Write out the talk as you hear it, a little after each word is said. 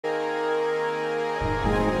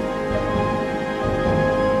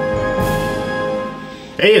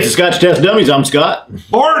Hey, it's the Scotch Test Dummies. I'm Scott.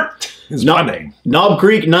 Bart is my name. Knob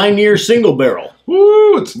Creek 9-year single barrel.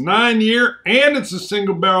 Woo, it's 9-year and it's a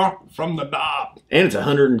single barrel from the knob. And it's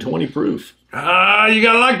 120 proof. You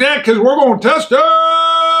gotta like that because we're gonna test it.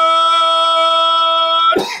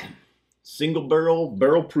 Single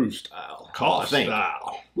barrel proof style. Cough I think.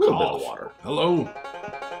 style. A little bit of water. Hello.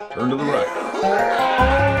 Turn to the right.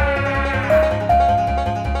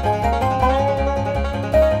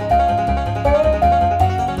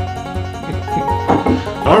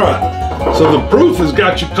 All right, so the proof has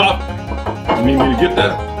got you caught. You need me to get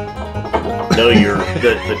that? No,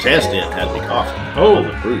 the test it had me coughing. Oh,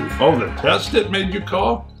 the proof. Oh, the test it made you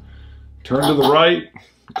cough? Turn to the right,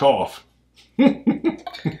 cough.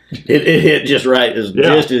 It hit just right. Just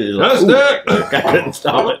Test it. I couldn't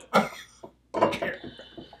stop it.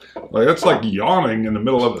 Like that's like yawning in the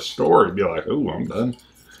middle of a story. Be like, oh, I'm done.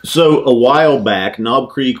 So a while back, Knob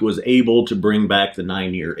Creek was able to bring back the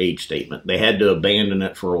 9-year age statement. They had to abandon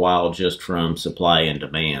it for a while just from supply and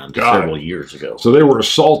demand several years ago. So they were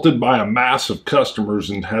assaulted by a mass of customers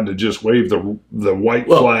and had to just wave the white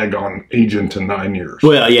flag on aging to 9 years.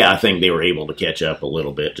 Well, yeah, I think they were able to catch up a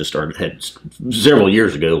little bit. Several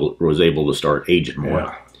years ago was able to start aging more.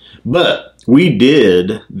 Yeah. But we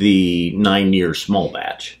did the 9-year small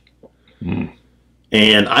batch. Mm.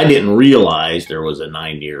 And I didn't realize there was a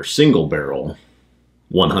 9-year single barrel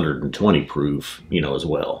 120 proof, as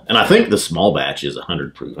well. And I think the small batch is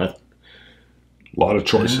 100 proof. A lot of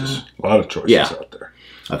choices. A lot of choices out there.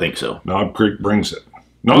 I think so. Knob Creek brings it.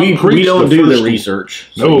 We don't do the research.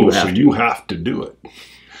 So you have to do it.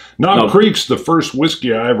 Knob Creek's the first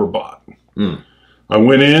whiskey I ever bought. Mm. I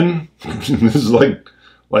went in. This is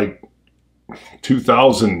like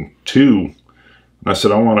 2002. And I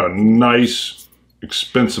said, I want a nice,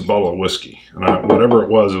 expensive bottle of whiskey. And whatever it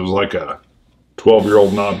was like a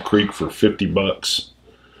 12-year-old Knob Creek for $50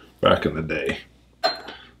 back in the day.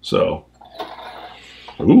 So,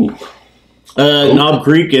 ooh. Knob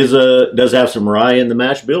Creek does have some rye in the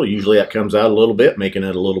mash bill. Usually that comes out a little bit, making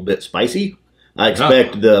it a little bit spicy. I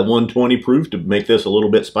expect the 120 proof to make this a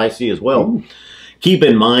little bit spicy as well. Ooh. Keep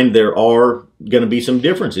in mind there are going to be some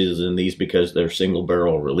differences in these because they're single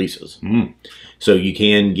barrel releases. Mm. So you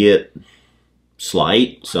can get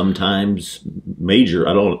slight, sometimes big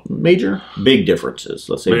differences.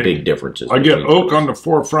 Let's say big differences. I get oak on the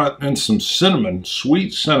forefront and some cinnamon,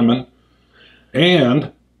 sweet cinnamon,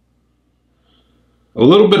 and a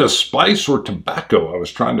little bit of spice or tobacco. I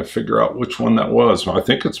was trying to figure out which one that was. I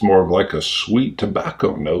think it's more of like a sweet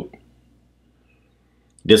tobacco note.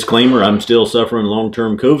 Disclaimer, I'm still suffering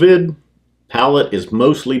long-term COVID. Palate is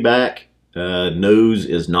mostly back. Nose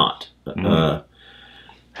is not.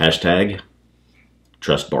 Hashtag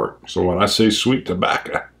trust Bart. So when I say sweet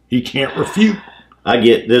tobacco, he can't refute. I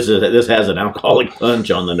get this has an alcoholic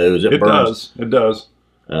punch on the nose. It burns. It does.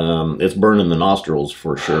 It's burning the nostrils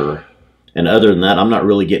for sure. And other than that, I'm not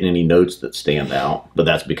really getting any notes that stand out, but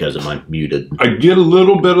that's because of my muted. I get a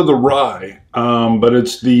little bit of the rye, but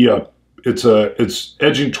it's it's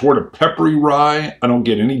edging toward a peppery rye. I don't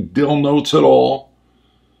get any dill notes at all.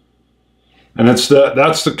 And that's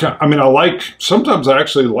the kind, I mean, sometimes I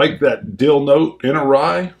actually like that dill note in a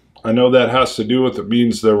rye. I know that has to do with it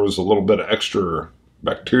means there was a little bit of extra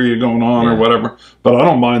bacteria going on or whatever, but I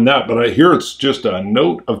don't mind that. But I hear it's just a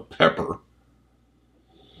note of pepper.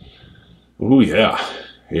 Oh yeah.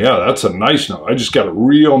 Yeah, that's a nice note. I just got a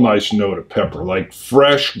real nice note of pepper, like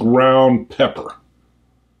fresh ground pepper.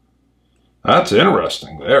 That's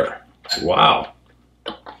interesting there. Wow.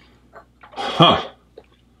 Huh.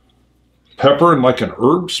 Pepper and like an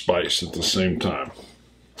herb spice at the same time.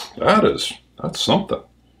 That's something.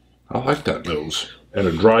 I like that nose. And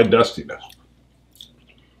a dry dustiness.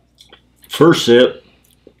 First sip,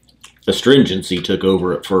 astringency took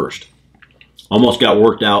over at first. Almost got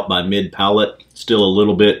worked out by mid-palate. Still a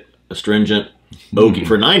little bit astringent. Oaky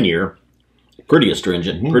for 9-year. Pretty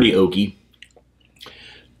astringent, pretty oaky.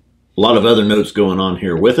 A lot of other notes going on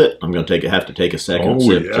here with it. I'm going to have to take a second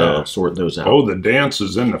sip to sort those out. Oh, the dance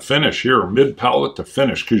is in the finish here, mid-palate to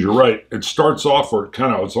finish, because you're right. It starts off where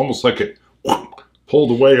it's almost like it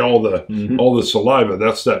pulled away all the saliva.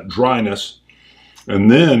 That's that dryness. And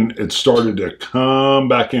then it started to come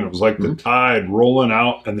back in. It was like the tide rolling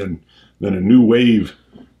out and then a new wave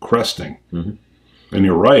cresting. And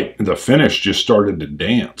you're right. The finish just started to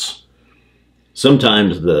dance.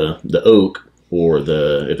 Sometimes the oak or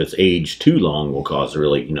if it's aged too long will cause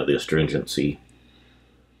really, the astringency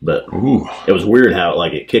But Ooh. it was weird how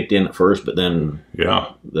like it kicked in at first, but then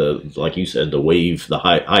Yeah. Like you said, the wave, the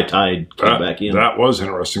high tide came back in. That was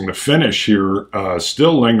interesting. The finish here,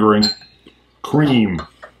 still lingering. Cream,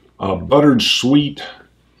 buttered sweet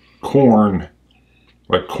corn,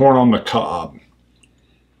 like corn on the cob.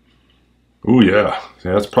 Ooh, yeah.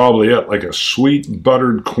 That's probably it. Like a sweet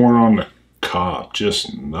buttered corn on the cob.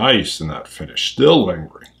 Just nice in that finish. Still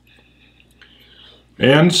lingering.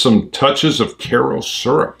 And some touches of Caro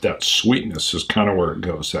syrup. That sweetness is kind of where it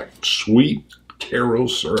goes. That sweet Caro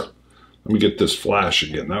syrup. Let me get this flash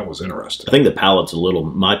again. That was interesting. I think my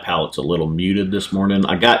palate's a little muted this morning.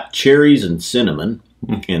 I got cherries and cinnamon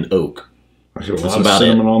and oak. I get a lot of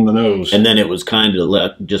cinnamon on the nose. And then it was kind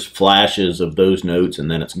of just flashes of those notes,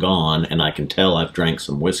 and then it's gone. And I can tell I've drank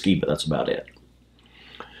some whiskey, but that's about it.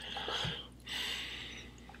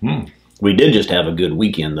 We did just have a good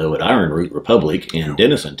weekend, though, at Iron Root Republic in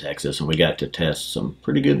Denison, Texas, and we got to test some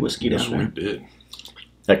pretty good whiskey down there. Yes, we did.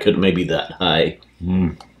 That couldn't maybe that high.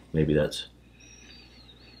 Maybe that's...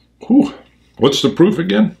 Whew. What's the proof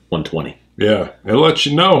again? 120. Yeah, it lets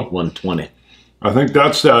you know. 120. I think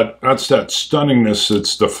that's that stunningness.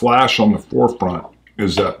 It's the flash on the forefront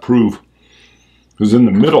is that proof. Because in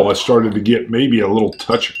the middle, I started to get maybe a little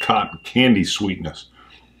touch of cotton candy sweetness.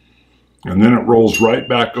 And then it rolls right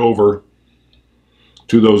back over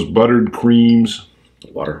to those buttered creams.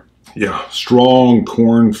 Water. Yeah, strong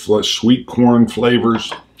corn, sweet corn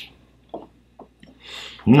flavors.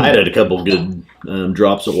 I added a couple good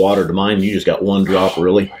drops of water to mine. You just got one drop,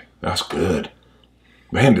 really. That's good.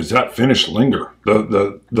 Man, does that finish linger?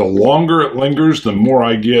 The longer it lingers, the more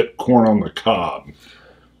I get corn on the cob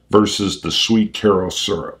versus the sweet Caro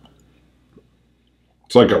syrup.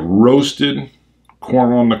 It's like a roasted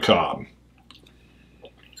corn on the cob.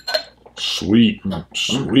 Sweet,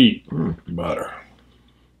 sweet butter.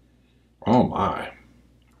 Oh my,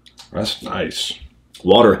 that's nice.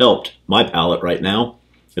 Water helped my palate right now.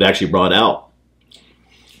 It actually brought out,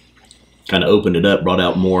 kind of opened it up, brought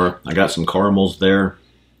out more. I got some caramels there.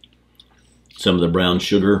 Some of the brown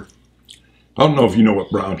sugar. I don't know if you know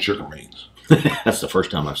what brown sugar means. That's the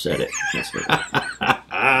first time I've said it.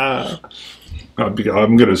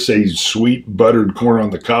 I'm going to say sweet buttered corn on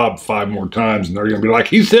the cob 5 more times, and they're going to be like,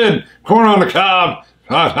 he said corn on the cob.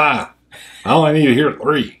 Ha ha. I only need to hear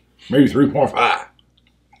 3, maybe 3.5.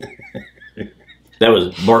 That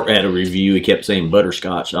was, Bart had a review. He kept saying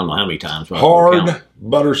butterscotch. I don't know how many times. Hard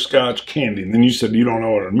butterscotch candy. And then you said, you don't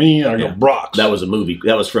know what it means. I go, Brock's. That was a movie.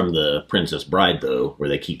 That was from The Princess Bride, though, where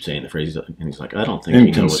they keep saying the phrase. And he's like, I don't think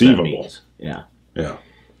you know what that means. Yeah. Yeah.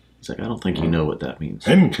 He's like, I don't think you know what that means.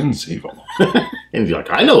 Inconceivable. And he's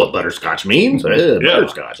like, I know what butterscotch means.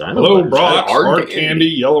 Butterscotch. I know. Hello, Brock's. Hard candy,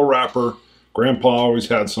 yellow wrapper. Grandpa always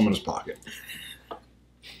had some in his pocket.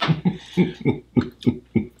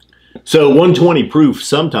 So 120 proof,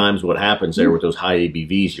 sometimes what happens there with those high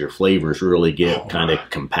ABVs, your flavors really get kind of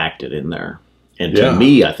compacted in there. And to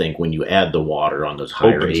me, I think when you add the water on those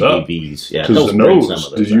higher ABVs, because the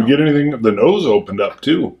nose, did you get anything? The nose opened up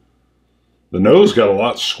too. The nose got a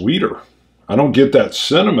lot sweeter. I don't get that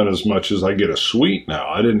cinnamon as much as I get a sweet now.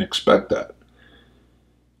 I didn't expect that.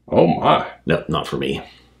 Oh my. No, not for me.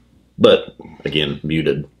 But again,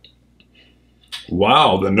 muted.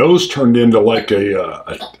 Wow, the nose turned into like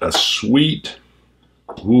a sweet.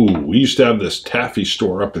 Ooh, we used to have this taffy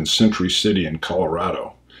store up in Century City in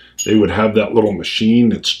Colorado. They would have that little machine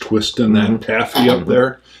that's twisting that taffy up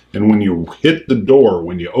there. And when you hit the door,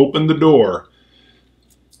 when you opened the door,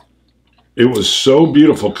 it was so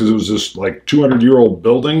beautiful because it was this like 200-year-old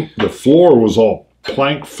building. The floor was all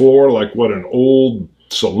plank floor, like what an old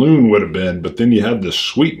saloon would have been. But then you had this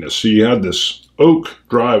sweetness. So you had this oak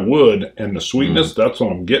dry wood and the sweetness. That's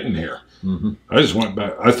what I'm getting here. I just went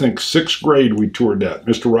back. I think 6th grade we toured that.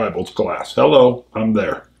 Mr. Ribel's class. Hello, I'm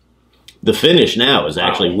there. The finish now is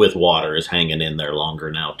actually with water is hanging in there longer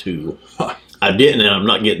now too. I didn't, and I'm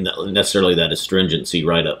not getting necessarily that astringency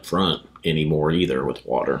right up front anymore either with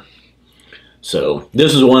water. So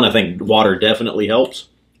this is one I think water definitely helps.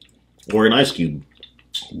 Or an ice cube.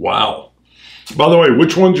 Wow. By the way,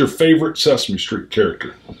 which one's your favorite Sesame Street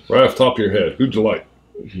character? Right off the top of your head. Who'd you like?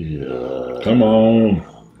 Come on.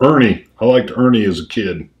 Ernie. I liked Ernie as a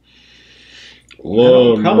kid.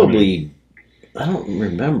 Probably, I don't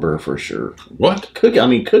remember for sure. What?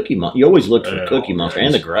 Cookie Monster. You always look for Cookie Monster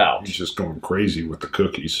and the Grouch. He's just going crazy with the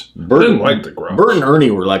cookies. Bert, I didn't like the Grouch. Bert and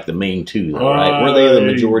Ernie were like the main two, though, right? Were they the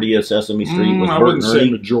majority of Sesame Street? Was I Bert wouldn't and Ernie?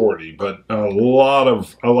 say majority, but I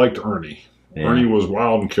liked Ernie. Yeah. Ernie was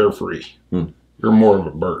wild and carefree. You're more of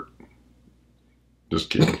a Bert. Just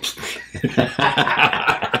kidding.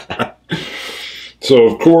 So,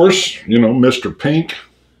 of course, Mr. Pink.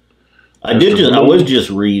 I was just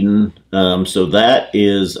reading. So that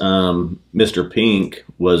is Mr. Pink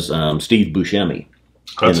was Steve Buscemi.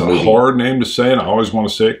 That's a hard name to say, and I always want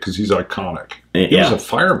to say it because he's iconic. He was a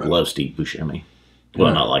fireman. Love Steve Buscemi.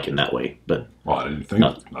 Well, not like in that way, but I didn't think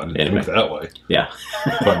that way. Yeah,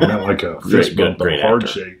 but I meant like a fist bump, a hard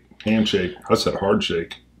shake, handshake. I said hard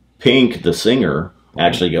shake. Pink, the singer,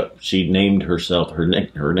 actually she named herself her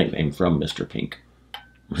nickname from Mr. Pink.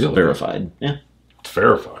 Really? It's verified. Yeah. It's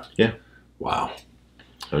verified. Yeah. Wow.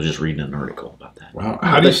 I was just reading an article about that. Wow.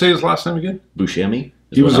 How do you say his last name again? Buscemi.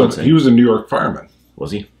 He was a New York fireman.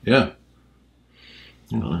 Was he? Yeah.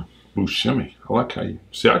 I don't know. Buscemi. I like how you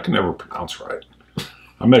see. I can never pronounce right.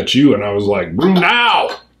 I met you and I was like,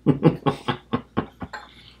 Brunau.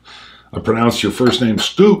 I pronounced your first name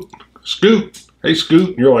Scoot. Scoot. Hey, Scoot.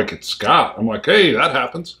 And you're like, it's Scott. I'm like, hey, that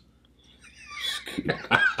happens.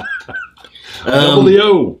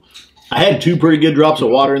 W. I had 2 pretty good drops of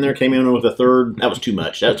water in there. Came in with a third. That was too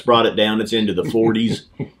much. That's brought it down. It's into the 40s.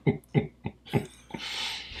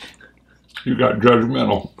 You got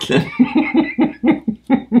judgmental.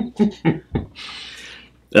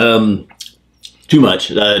 Too much.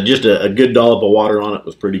 Just a good dollop of water on it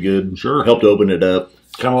was pretty good. Sure. Helped open it up.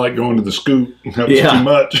 Kind of like going to the Scoot. That was too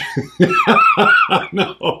much.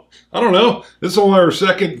 No, I don't know. This is only our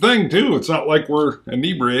second thing, too. It's not like we're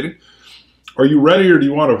inebriated. Are you ready, or do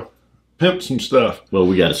you want to pimp some stuff? Well,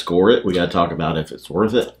 we got to score it. We got to talk about if it's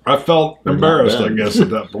worth it. I felt embarrassed, I guess, at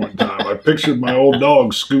that point in time. I pictured my old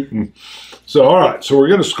dog scooting. So, all right. So we're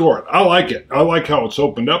going to score it. I like it. I like how it's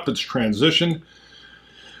opened up. It's transitioned.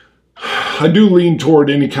 I do lean toward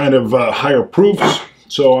any kind of higher proofs.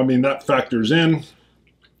 So, I mean, that factors in.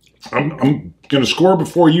 I'm going to score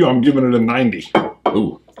before you. I'm giving it a 90.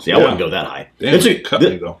 Ooh. See, I wouldn't go that high. Damn,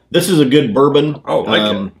 this is a good bourbon. Oh, I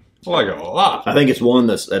like it. I like it a lot. I think it's one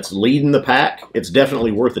that's leading the pack. It's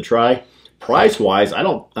definitely worth a try. Price-wise, I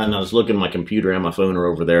was looking at my computer and my phone are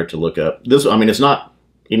over there to look up. This, I mean, it's not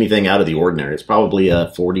anything out of the ordinary. It's probably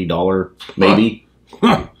a $40 maybe.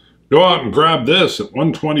 Huh. Go out and grab this at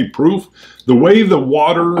 120 proof. The way the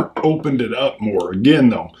water opened it up more. Again,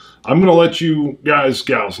 though, I'm going to let you guys,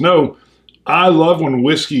 gals, know I love when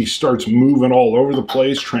whiskey starts moving all over the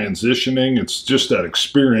place, transitioning. It's just that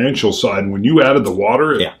experiential side. When you added the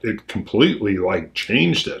water, it completely like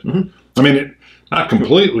changed it. Mm-hmm. I mean, not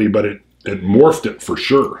completely, but it morphed it for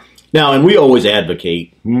sure. Now, and we always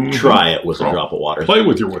advocate try it with a drop of water. Play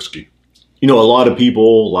with your whiskey. You know, a lot of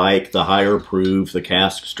people like the higher proof, the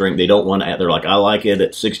cask strength. They don't want to add. They're like, I like it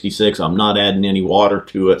at 66. I'm not adding any water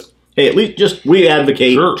to it. Hey, at least we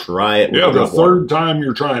advocate try it. Yeah, the third time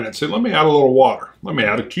you're trying it, say, let me add a little water. Let me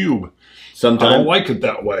add a cube. Sometimes I don't like it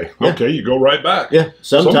that way. Yeah. Okay, you go right back. Yeah.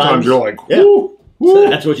 Sometimes you're like, whoo. So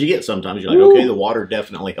that's what you get. Sometimes you're like, okay, the water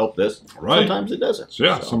definitely helped this. Right. Sometimes it doesn't.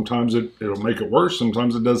 So, sometimes it'll make it worse.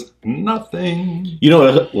 Sometimes it does nothing. You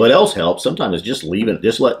know what else helps? Sometimes it's just letting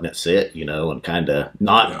it sit, you know, and kind of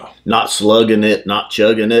not slugging it, not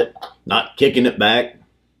chugging it, not kicking it back.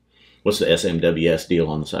 What's the SMWS deal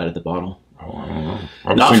on the side of the bottle? Oh, I don't know.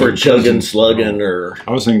 Not for chugging, slugging, or...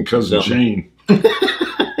 I was thinking Cousin Shane.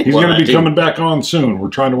 He's going to be coming back on soon. We're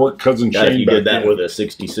trying to work Cousin Shane back. If you did that with a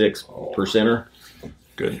 66%er.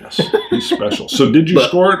 Goodness, he's special. So did you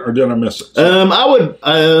score it, or did I miss it?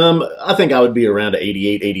 I think I would be around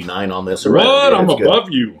 88, 89 on this. What? I'm above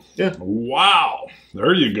you. Yeah. Wow.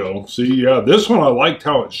 There you go. See, this one I liked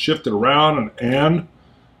how it shifted around, and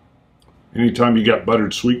anytime you got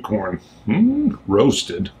buttered sweet corn,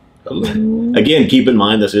 roasted. Hello. Again, keep in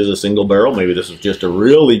mind this is a single barrel. Maybe this is just a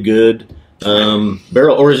really good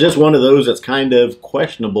barrel, or is this one of those that's kind of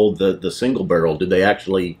questionable? The single barrel, did they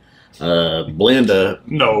actually blend a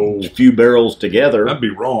few barrels together? That'd be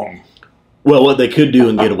wrong. Well, what they could do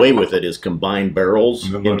and get away with it is combine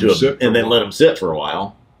barrels and then let them sit for a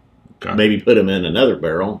while. Okay. Maybe put them in another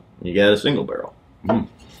barrel. You got a single barrel.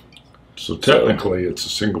 So technically, it's a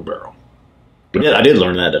single barrel. Yeah, I did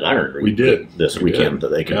learn that at Iron Creek. We did this weekend that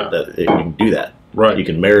they can you can do that. Right. You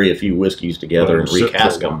can marry a few whiskeys together and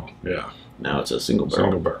recast them. Yeah. Now it's a single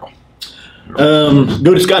barrel. Single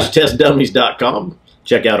Go to ScotchTestDummies.com.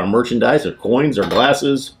 Check out our merchandise, our coins, our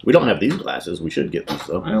glasses. We don't have these glasses. We should get these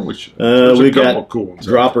though. Yeah, we should. We got cool ones,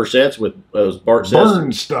 dropper sets with those Bart says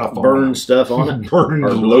burn stuff on it. Burn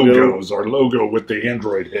our logos. Our logo with the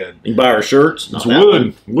Android head. You can buy our shirts. It's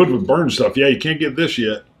wood with burn stuff. Yeah, you can't get this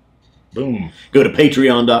yet. Boom. Go to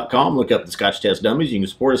Patreon.com. Look up the Scotch Test Dummies. You can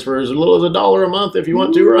support us for as little as $1 a month if you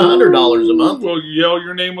want to, or $100 a month. Well, yell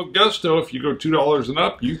your name with gusto. If you go $2 and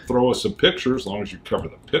up, you throw us a picture as long as you cover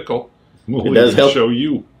the pickle. It does help show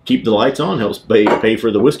you. Keep the lights on. Helps pay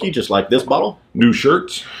for the whiskey, just like this bottle. New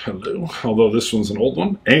shirts. Hello. Although this one's an old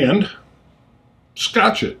one. And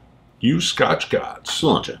Scotch It. You Scotch gods.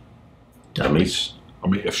 Cilantro. Dummies. I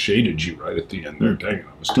may have shaded you right at the end there. Dang it,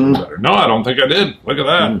 I was doing better. No, I don't think I did. Look at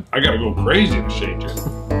that. I got to go crazy to shade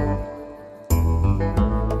you.